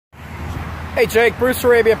Hey Jake, Bruce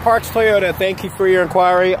Arabia, Parks Toyota. Thank you for your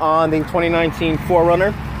inquiry on the 2019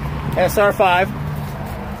 4Runner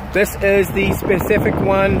SR5. This is the specific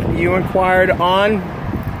one you inquired on,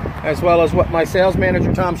 as well as what my sales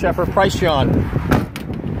manager Tom Sheffer priced you on.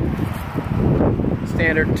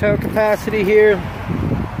 Standard tow capacity here.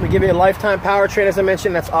 We give you a lifetime powertrain, as I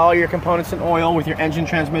mentioned. That's all your components and oil with your engine,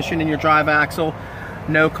 transmission, and your drive axle.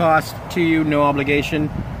 No cost to you, no obligation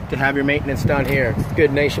to have your maintenance done here. It's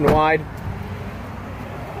good nationwide.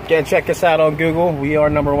 Again, check us out on Google. We are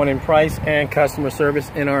 #1 in price and customer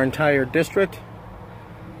service in our entire district.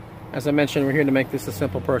 As I mentioned, we're here to make this a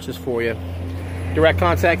simple purchase for you. Direct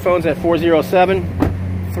contact phones at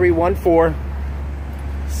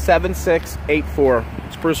 407-314-7684.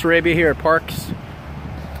 It's Bruce Arabia here at Parks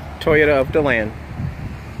Toyota of DeLand.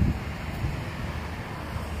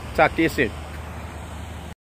 Talk to you soon.